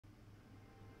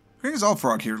Greetings all,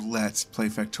 Frog here. Let's play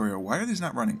Factorio. Why are these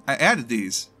not running? I added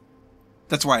these.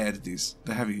 That's why I added these.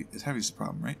 The heavy's the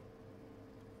problem, right?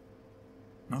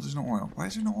 No, there's no oil. Why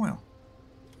is there no oil?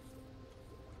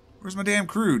 Where's my damn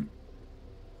crude?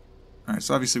 Alright,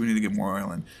 so obviously we need to get more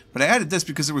oil in. But I added this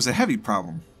because there was a heavy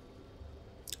problem.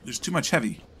 There's too much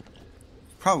heavy.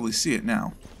 You probably see it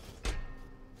now.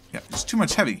 Yeah, there's too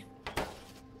much heavy.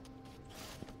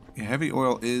 Yeah, heavy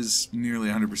oil is nearly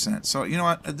 100%. So, you know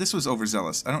what? This was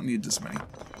overzealous. I don't need this many.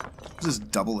 Let's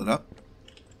just double it up.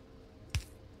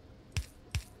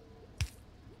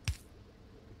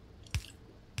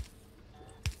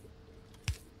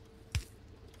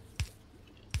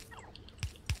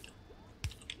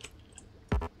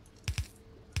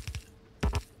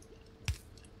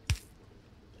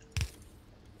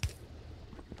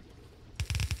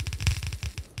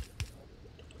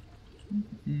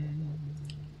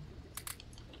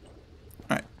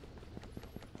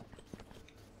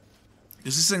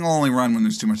 Because this thing will only run when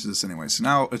there's too much of this anyway. So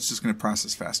now it's just going to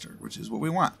process faster, which is what we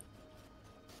want.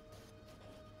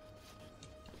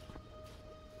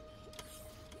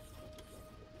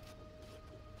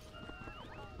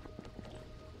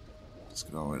 Let's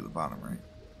get all the way to the bottom, right?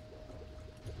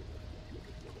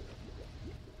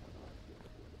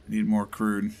 Need more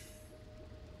crude.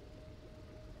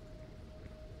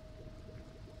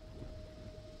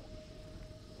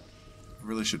 I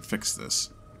really should fix this.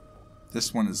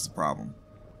 This one is the problem.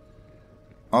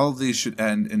 All of these should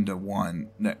end into one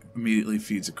that immediately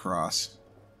feeds across.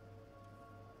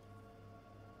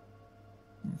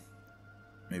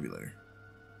 Maybe later.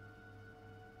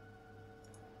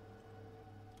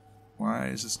 Why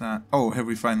is this not... Oh, have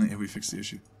we fixed the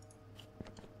issue?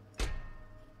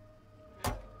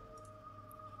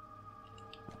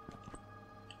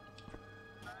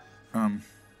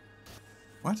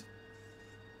 What?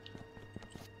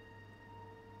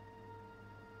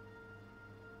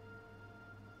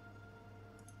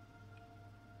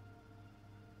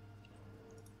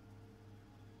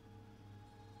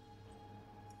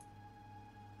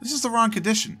 This is the wrong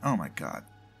condition. Oh my god.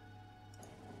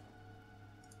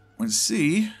 When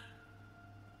C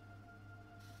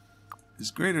is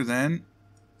greater than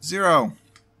 0.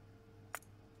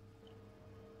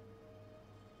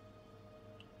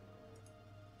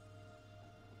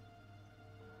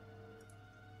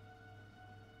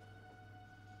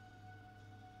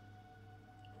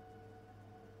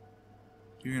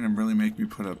 You're gonna really make me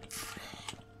put up...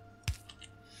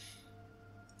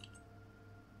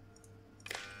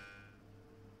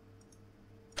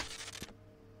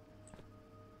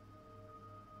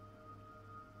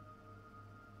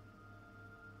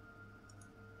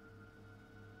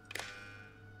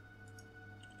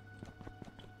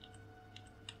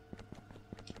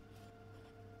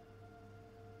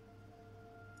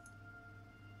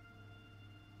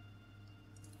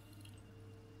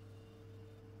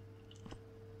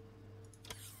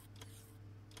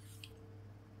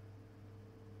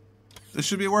 This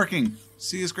should be working.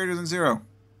 C is greater than 0.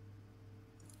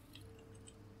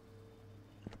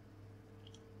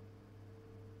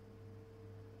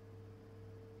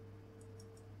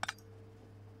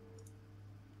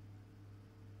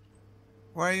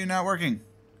 Why are you not working?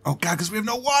 Oh god, because we have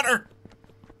no water!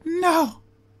 No!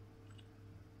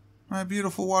 My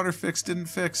beautiful water fix didn't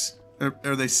fix.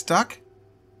 Are they stuck?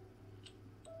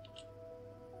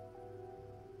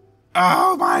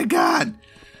 Oh my god!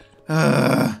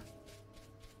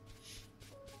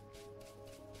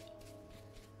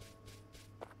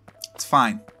 It's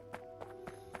fine.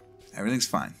 Everything's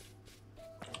fine.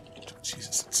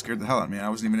 Jesus, it scared the hell out of me. I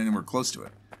wasn't even anywhere close to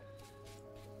it.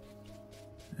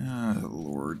 Oh,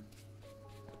 Lord.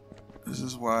 This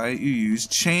is why you use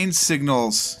chain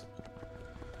signals.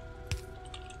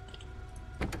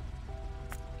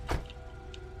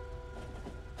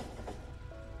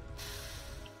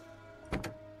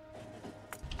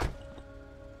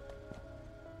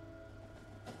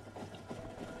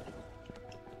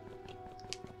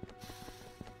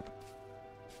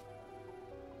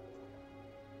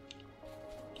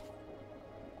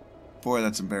 Boy,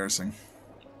 that's embarrassing.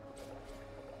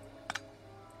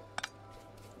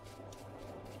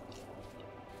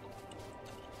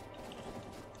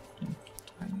 Do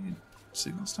I need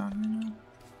signals down here now?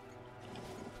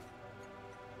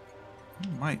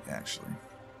 I might, actually.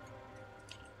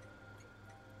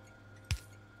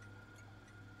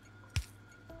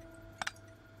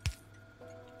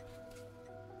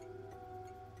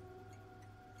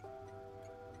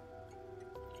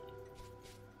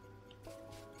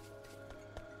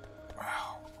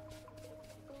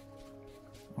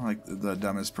 Like the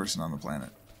dumbest person on the planet.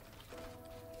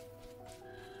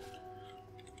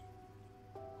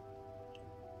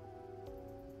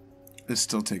 This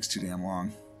still takes too damn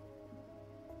long.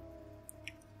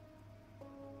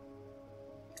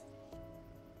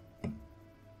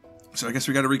 So I guess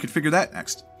we got to reconfigure that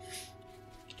next.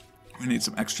 We need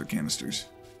some extra canisters.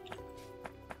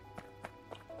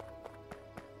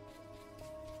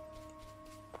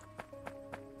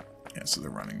 Yeah, so they're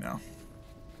running now.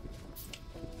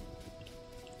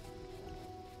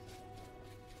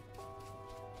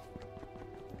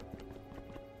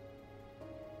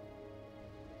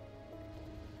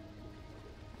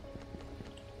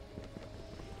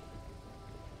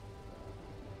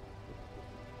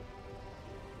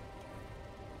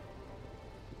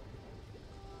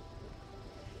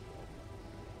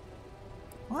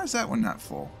 Why is that one not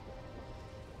full?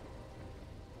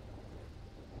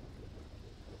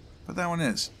 But that one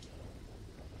is.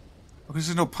 Because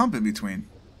there's no pump in between.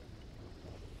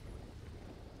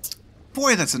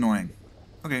 Boy, that's annoying.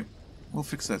 Okay, we'll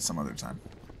fix that some other time.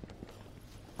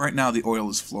 Right now the oil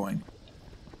is flowing.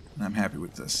 And I'm happy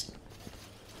with this.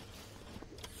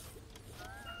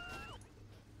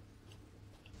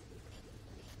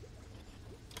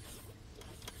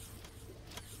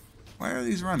 Why are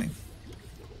these running?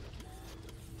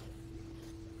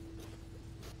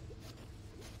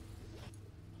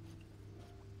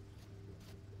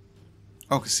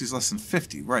 Oh, because he's less than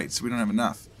 50, right? So we don't have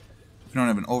enough. We don't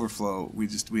have an overflow. We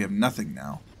have nothing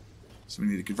now, so we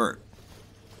need to convert.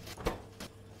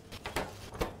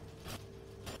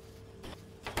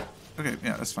 Okay,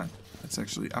 yeah, that's fine. That's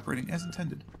actually operating as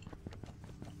intended.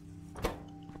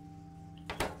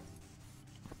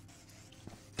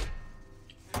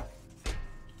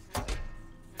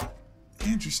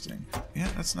 Interesting. Yeah,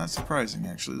 that's not surprising.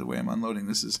 Actually, the way I'm unloading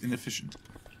this is inefficient.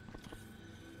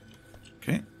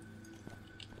 Okay.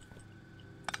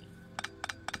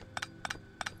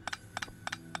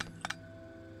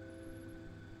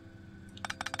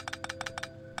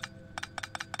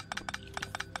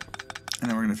 And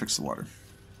then we're going to fix the water.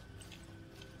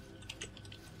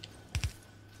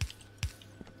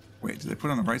 Wait, did they put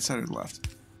it on the right side or the left?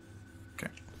 Okay.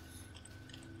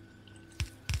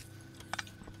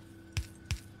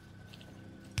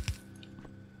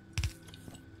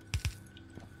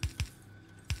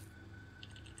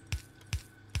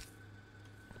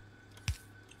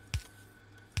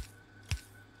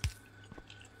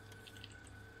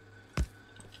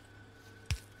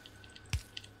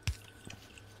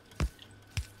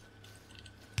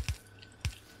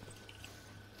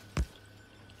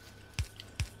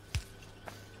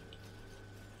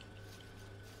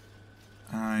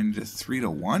 I need a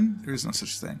 3-to-1? There is no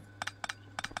such thing.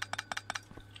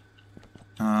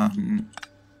 I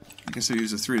guess I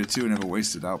use a 3-to-2 and have a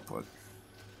wasted output.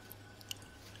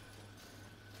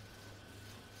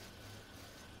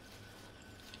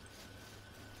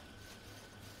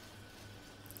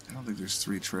 I don't think there's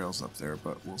 3 trails up there,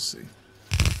 but we'll see.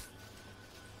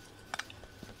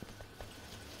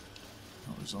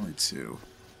 Oh, there's only 2. So we're going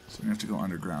to have to go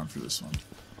underground for this one.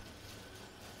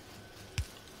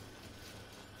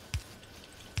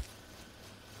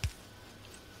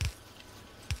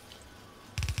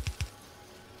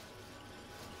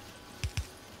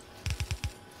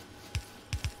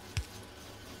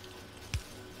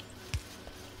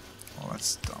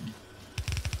 That's dumb.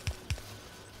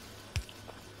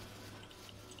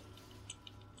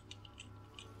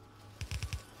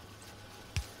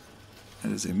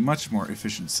 That is a much more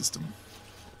efficient system.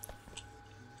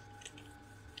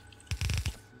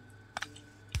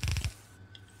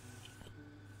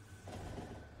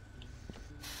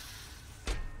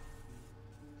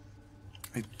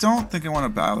 I don't think I want to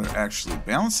bother actually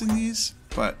balancing these,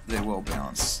 but they will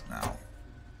balance now.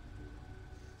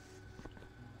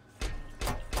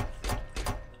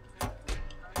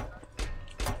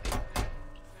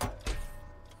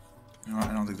 No,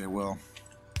 I don't think they will.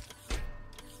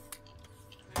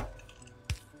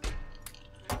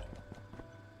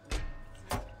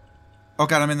 Oh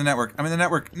god, I'm in the network. I'm in the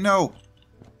network. No!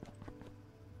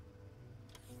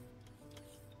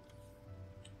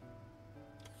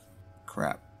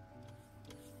 Crap.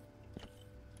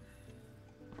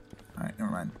 Alright, never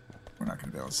mind. We're not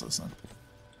going to balance this then.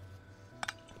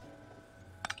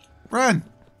 Run!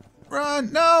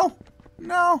 Run! No!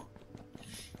 No!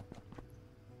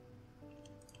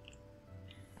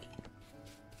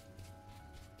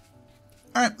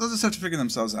 Alright, they'll just have to figure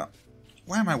themselves out.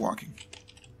 Why am I walking?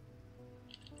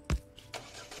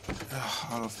 Ugh,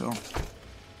 autofill.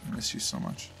 I miss you so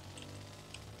much.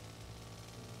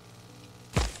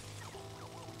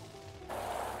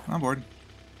 Come on board.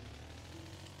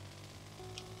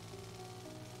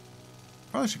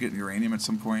 Probably should get uranium at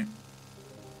some point.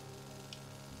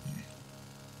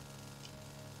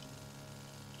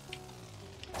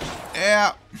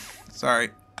 Yeah. Sorry.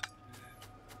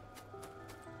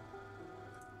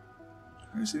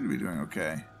 We seem to be doing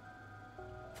okay.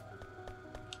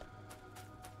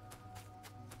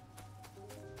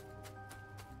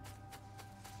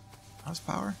 How's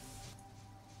power?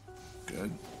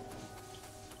 Good.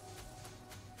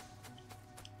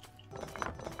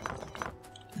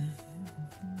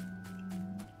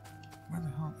 Where the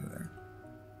hell are they?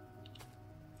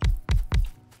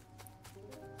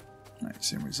 Alright,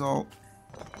 same result.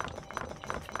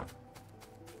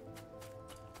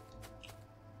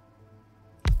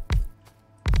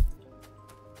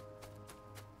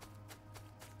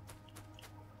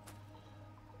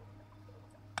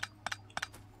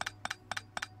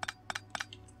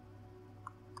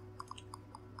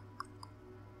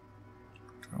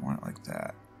 I want it like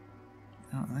that.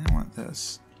 No, I think I want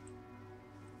this.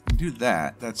 Do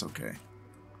that. That's okay.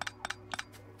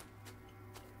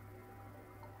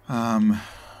 I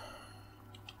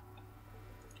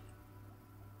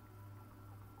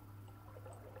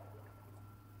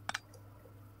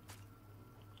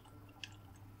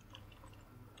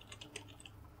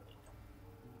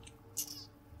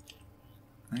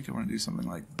think I want to do something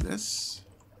like this.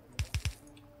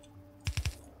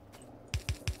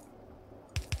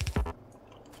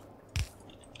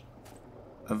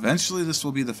 Eventually, this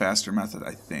will be the faster method,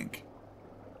 I think.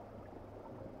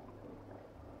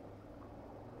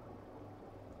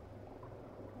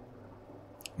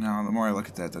 Now, the more I look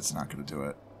at that, that's not going to do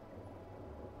it.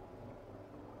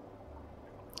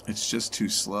 It's just too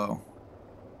slow.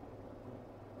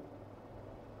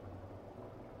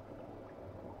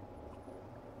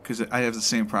 Because I have the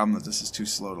same problem that this is too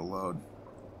slow to load.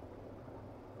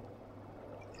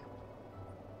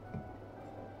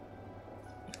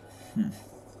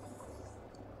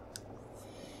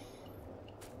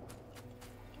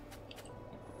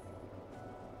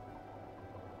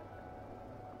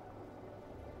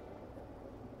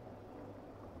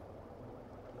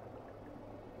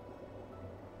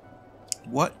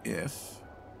 What if...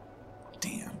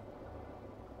 Damn.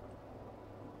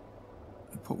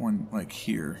 I put one, like,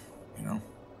 here, you know?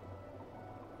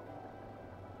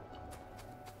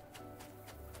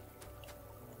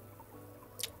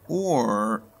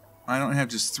 Or, I don't have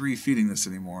just 3 feeding this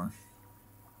anymore.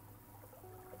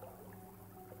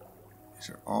 These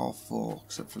are all full,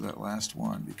 except for that last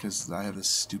one, because I have this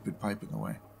stupid pipe in the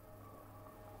way.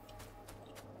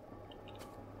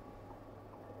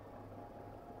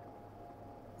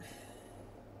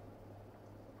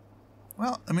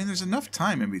 Well, I mean, there's enough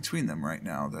time in between them right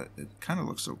now that it kind of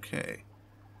looks okay.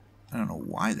 I don't know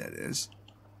why that is.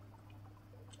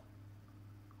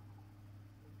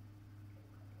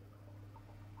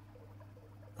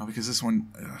 Oh, because this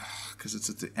one, because it's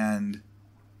at the end.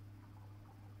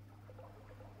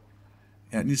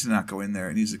 Yeah, it needs to not go in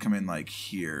there. It needs to come in like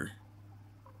here.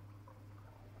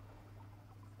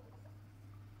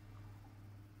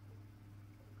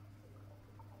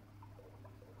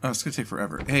 Oh, it's going to take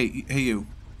forever. Hey, you.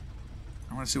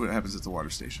 I want to see what happens at the water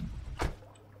station.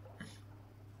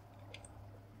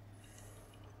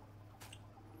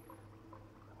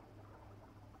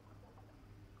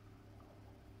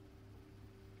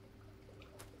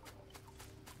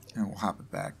 And we'll hop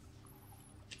it back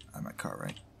on my car,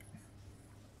 right?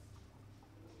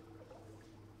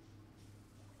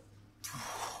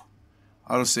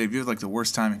 Autosave, you have like the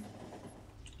worst timing.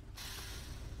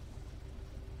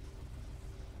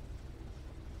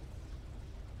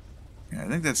 Yeah, I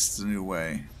think that's the new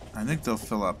way. I think they'll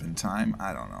fill up in time.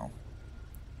 I don't know.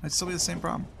 Might still be the same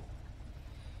problem.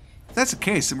 If that's the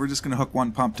case, then we're just going to hook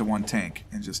one pump to one tank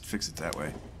and just fix it that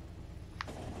way.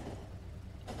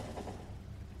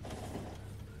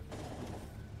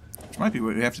 Which might be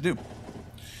what we have to do.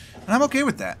 And I'm okay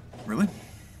with that, really.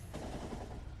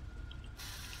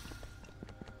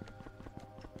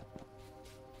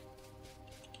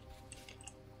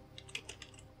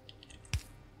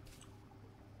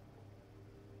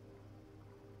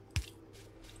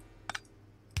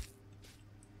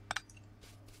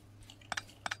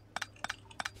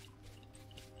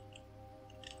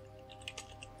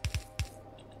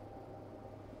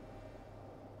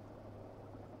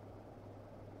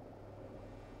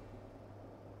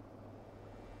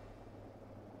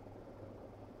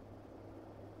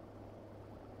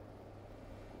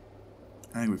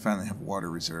 I think we finally have water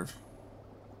reserve.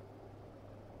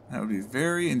 That would be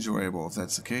very enjoyable if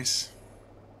that's the case.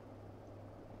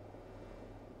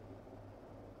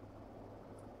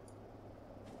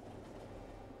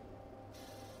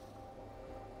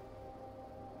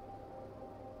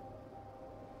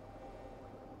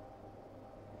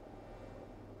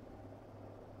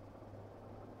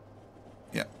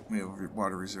 Yeah, we have a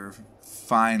water reserve.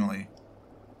 Finally.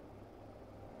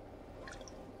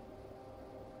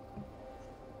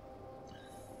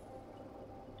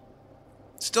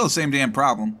 Still the same damn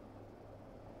problem.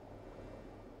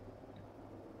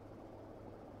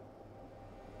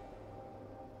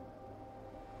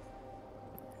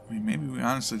 I mean, maybe we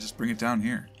honestly just bring it down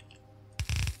here.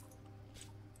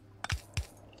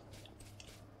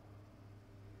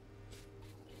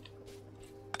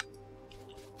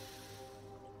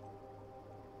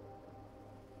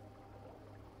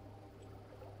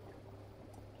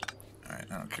 Alright,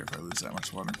 I don't care if I lose that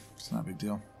much water. It's not a big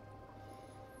deal.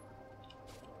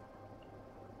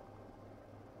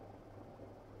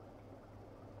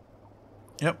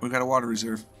 Yep, we got a water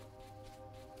reserve.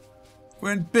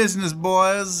 We're in business,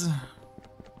 boys.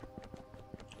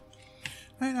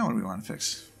 Alright, now what do we want to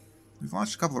fix? We've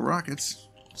launched a couple of rockets.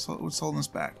 So what's holding us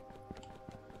back?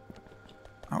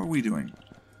 How are we doing?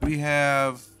 We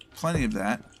have plenty of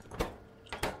that.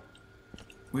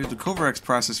 We have the Kovarex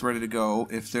process ready to go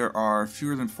if there are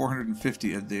fewer than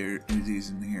 450 of these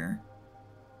in here.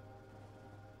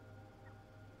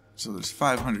 So there's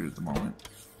 500 at the moment.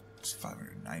 It's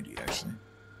 590 actually.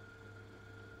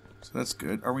 So that's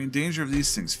good. Are we in danger of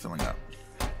these things filling up?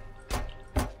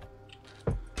 I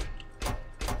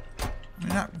mean,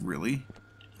 not really.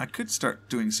 I could start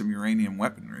doing some uranium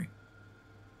weaponry.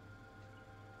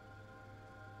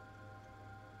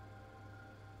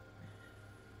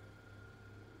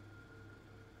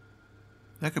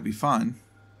 That could be fun.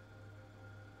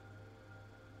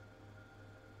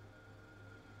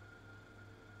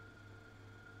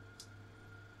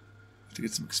 To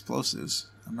get some explosives.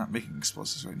 I'm not making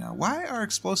explosives right now. Why are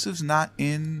explosives not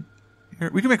in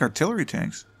here? We can make artillery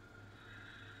tanks.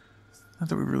 Not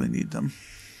that we really need them.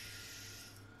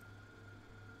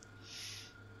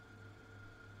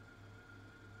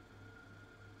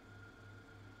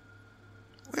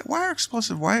 Wait, why are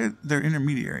explosives? Why are they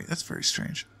intermediary? That's very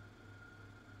strange.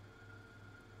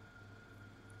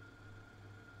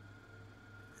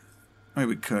 I mean,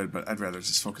 we could, but I'd rather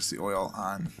just focus the oil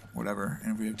on whatever.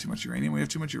 And if we have too much uranium, we have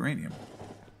too much uranium.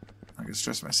 I'm going to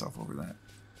stress myself over that.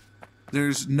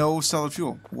 There's no solid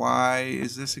fuel. Why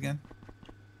is this again?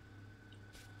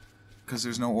 Because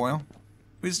there's no oil?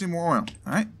 We just need more oil.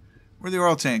 Alright. Where are the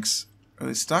oil tanks? Are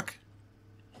they stuck?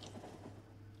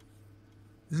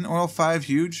 Isn't oil 5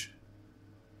 huge?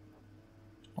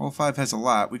 Oil 5 has a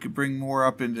lot. We could bring more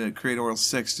up into create oil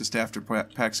 6 just after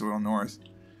Pax Oil North.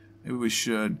 Maybe we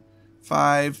should.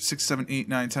 5, 6, 7, 8,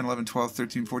 9, 10, 11, 12,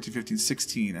 13, 14, 15,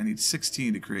 16. I need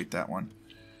 16 to create that one.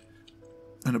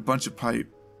 And a bunch of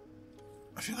pipe.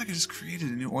 I feel like I just created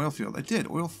a new oil field. I did.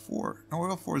 Oil 4. No,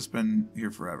 oil 4 has been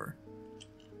here forever.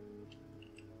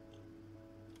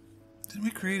 Didn't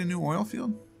we create a new oil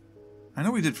field? I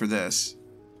know we did for this.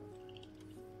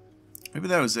 Maybe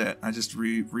that was it. I just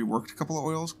reworked a couple of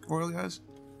oil guys.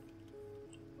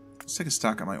 Let's take a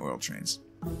stock on my oil trains.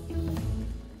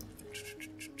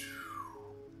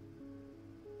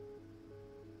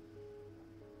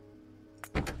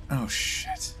 Oh,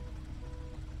 shit.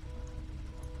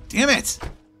 Damn it!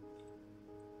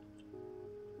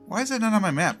 Why is that not on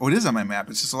my map? Oh, it is on my map.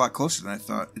 It's just a lot closer than I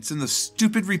thought. It's in the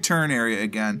stupid return area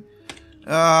again.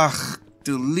 Ugh,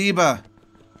 du Liebe.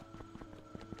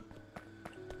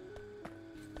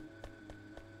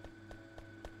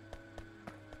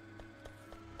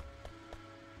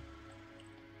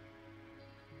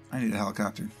 I need a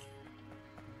helicopter.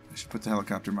 I should put the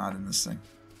helicopter mod in this thing.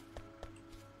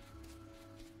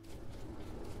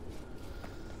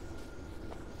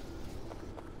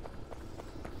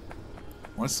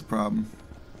 What's the problem?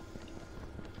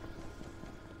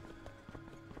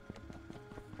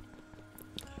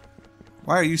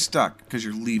 Why are you stuck? Because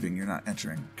you're leaving, you're not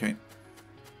entering, okay?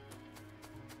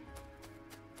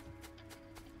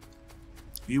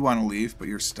 You want to leave, but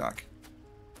you're stuck.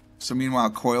 So meanwhile,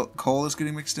 coal is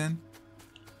getting mixed in?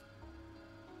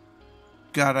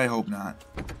 God, I hope not.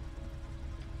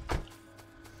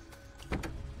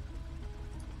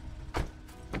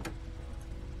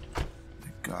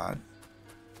 Thank God.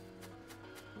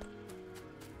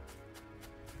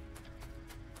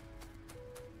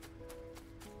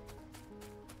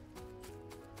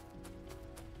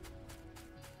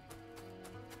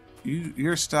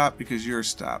 You're stopped because you're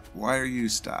stopped. Why are you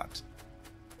stopped?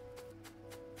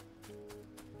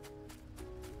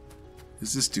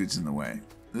 Because this dude's in the way.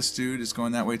 This dude is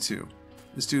going that way too.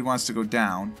 This dude wants to go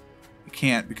down. He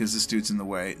can't because this dude's in the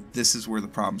way. This is where the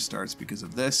problem starts because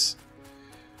of this.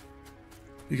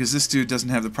 Because this dude doesn't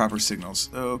have the proper signals.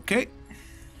 Okay.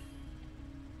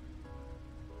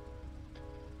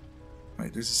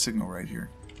 Wait, there's a signal right here.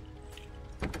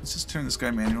 Let's just turn this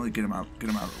guy manually, get him out of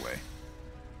the way.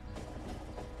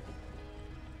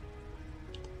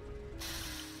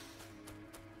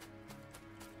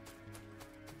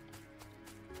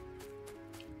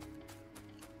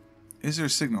 Is there a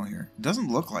signal here? It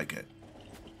doesn't look like it.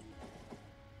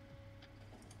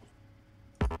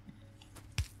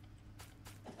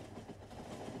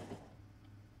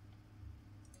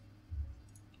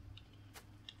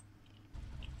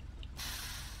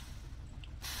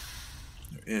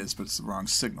 There is, but it's the wrong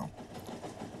signal.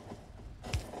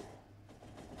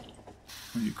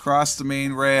 When you cross the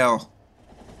main rail,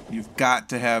 you've got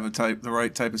to have the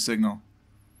right type of signal.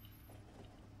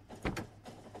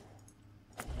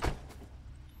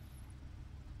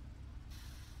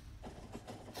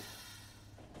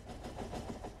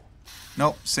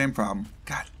 Nope, same problem.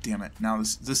 God damn it. Now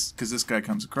because this guy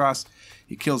comes across,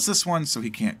 he kills this one, so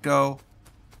he can't go.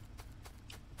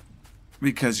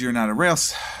 Because you're not a rail.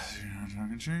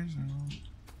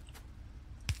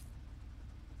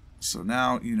 So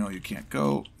now you know you can't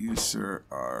go. You, sir,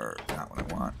 are not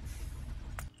what I want.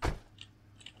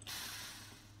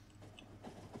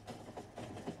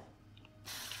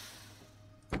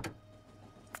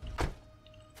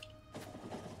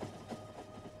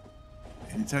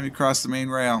 Anytime you cross the main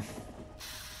rail.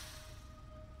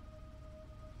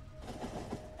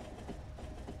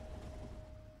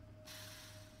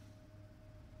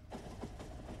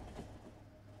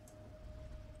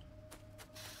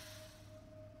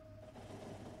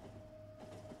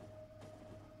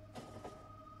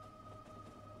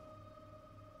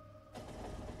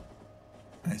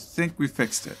 I think we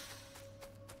fixed it.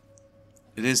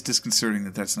 It is disconcerting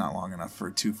that that's not long enough for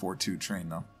a 242 train,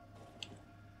 though.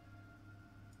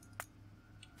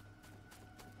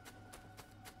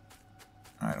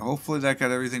 Alright, hopefully that got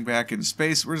everything back into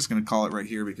space. We're just going to call it right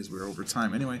here because we're over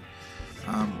time anyway.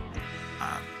 I'm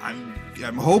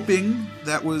hoping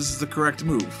that was the correct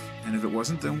move. And if it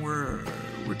wasn't, then we're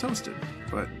toasted.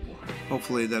 But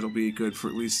hopefully that'll be good for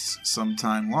at least some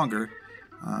time longer.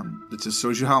 It just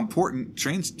shows you how important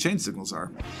chain signals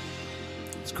are.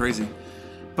 It's crazy.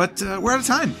 But we're out of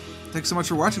time. Thanks so much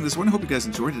for watching this one. I hope you guys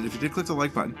enjoyed it. If you did, click the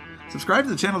like button. Subscribe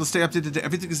to the channel to stay updated to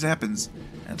everything as it happens.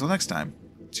 And until next time,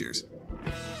 cheers.